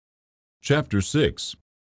Chapter 6.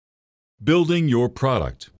 Building Your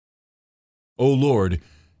Product. O Lord,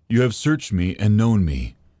 you have searched me and known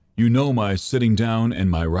me. You know my sitting down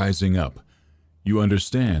and my rising up. You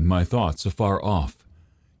understand my thoughts afar off.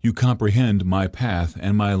 You comprehend my path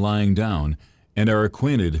and my lying down, and are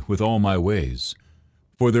acquainted with all my ways.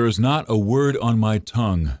 For there is not a word on my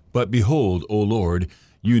tongue, but behold, O Lord,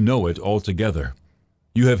 you know it altogether.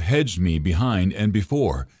 You have hedged me behind and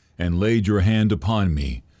before, and laid your hand upon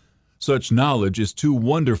me. Such knowledge is too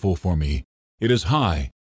wonderful for me. It is high.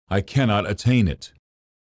 I cannot attain it.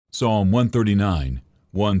 Psalm 139,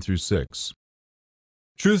 1-6.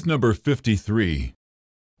 Truth number 53.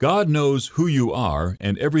 God knows who you are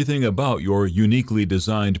and everything about your uniquely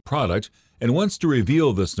designed product and wants to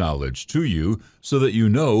reveal this knowledge to you so that you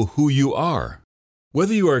know who you are.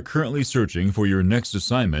 Whether you are currently searching for your next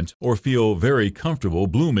assignment or feel very comfortable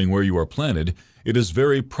blooming where you are planted, it is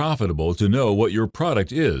very profitable to know what your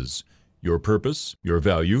product is, your purpose, your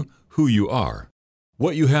value, who you are,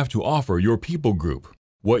 what you have to offer your people group,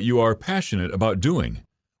 what you are passionate about doing,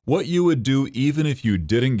 what you would do even if you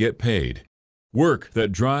didn't get paid, work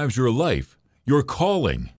that drives your life, your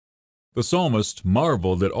calling. The psalmist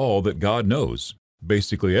marveled at all that God knows,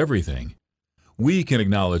 basically everything. We can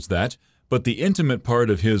acknowledge that, but the intimate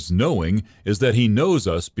part of his knowing is that he knows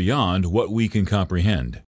us beyond what we can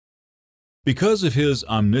comprehend. Because of his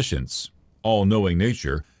omniscience, all-knowing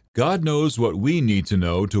nature, God knows what we need to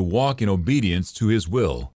know to walk in obedience to his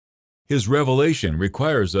will. His revelation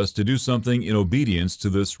requires us to do something in obedience to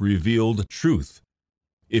this revealed truth.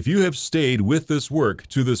 If you have stayed with this work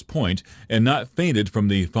to this point and not fainted from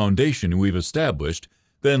the foundation we've established,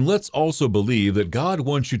 then let's also believe that God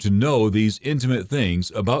wants you to know these intimate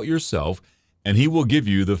things about yourself, and he will give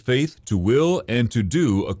you the faith to will and to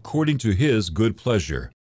do according to his good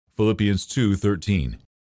pleasure. Philippians 2:13.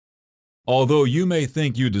 Although you may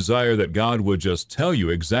think you desire that God would just tell you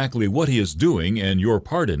exactly what he is doing and your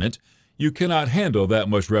part in it, you cannot handle that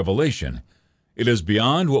much revelation. It is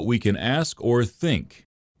beyond what we can ask or think.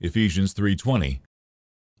 Ephesians 3:20.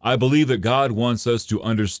 I believe that God wants us to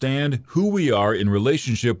understand who we are in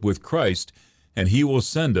relationship with Christ, and he will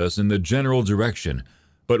send us in the general direction,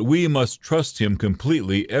 but we must trust him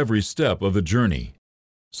completely every step of the journey.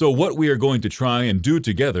 So what we are going to try and do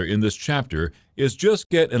together in this chapter is just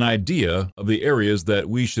get an idea of the areas that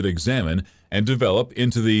we should examine and develop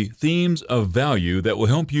into the themes of value that will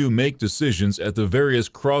help you make decisions at the various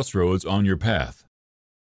crossroads on your path.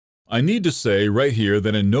 I need to say right here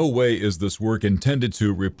that in no way is this work intended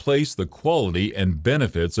to replace the quality and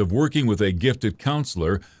benefits of working with a gifted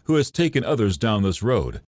counselor who has taken others down this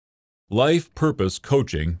road. Life purpose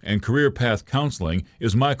coaching and career path counseling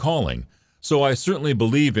is my calling, so I certainly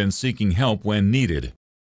believe in seeking help when needed.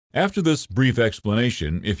 After this brief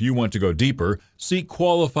explanation, if you want to go deeper, seek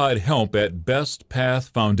qualified help at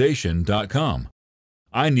bestpathfoundation.com.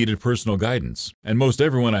 I needed personal guidance, and most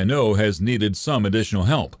everyone I know has needed some additional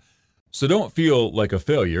help. So don't feel like a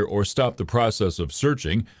failure or stop the process of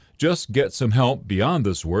searching. Just get some help beyond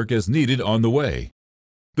this work as needed on the way.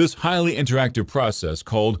 This highly interactive process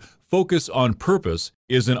called Focus on Purpose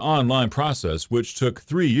is an online process which took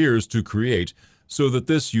 3 years to create so that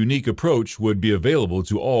this unique approach would be available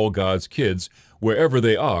to all God's kids wherever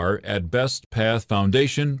they are at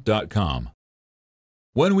bestpathfoundation.com.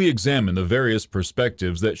 When we examine the various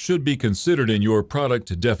perspectives that should be considered in your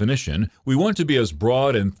product definition, we want to be as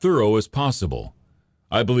broad and thorough as possible.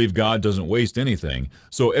 I believe God doesn't waste anything,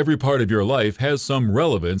 so every part of your life has some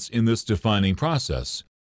relevance in this defining process.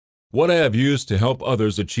 What I have used to help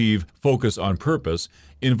others achieve focus on purpose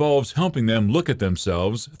involves helping them look at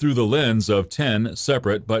themselves through the lens of 10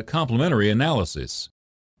 separate but complementary analyses.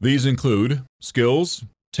 These include skills,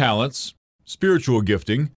 talents, spiritual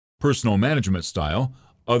gifting, personal management style,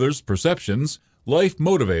 others' perceptions, life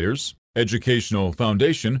motivators, educational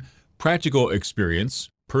foundation, practical experience,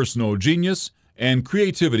 personal genius, and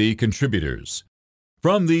creativity contributors.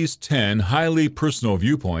 From these 10 highly personal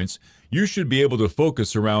viewpoints, you should be able to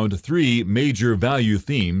focus around 3 major value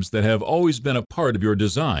themes that have always been a part of your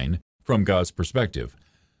design from God's perspective.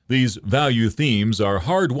 These value themes are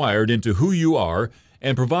hardwired into who you are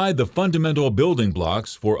and provide the fundamental building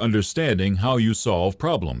blocks for understanding how you solve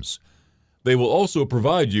problems. They will also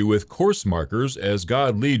provide you with course markers as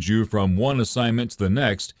God leads you from one assignment to the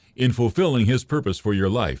next in fulfilling his purpose for your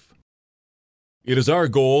life. It is our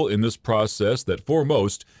goal in this process that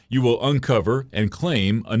foremost, you will uncover and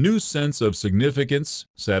claim a new sense of significance,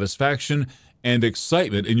 satisfaction, and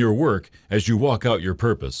excitement in your work as you walk out your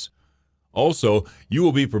purpose. Also, you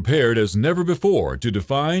will be prepared as never before to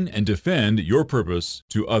define and defend your purpose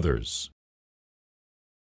to others.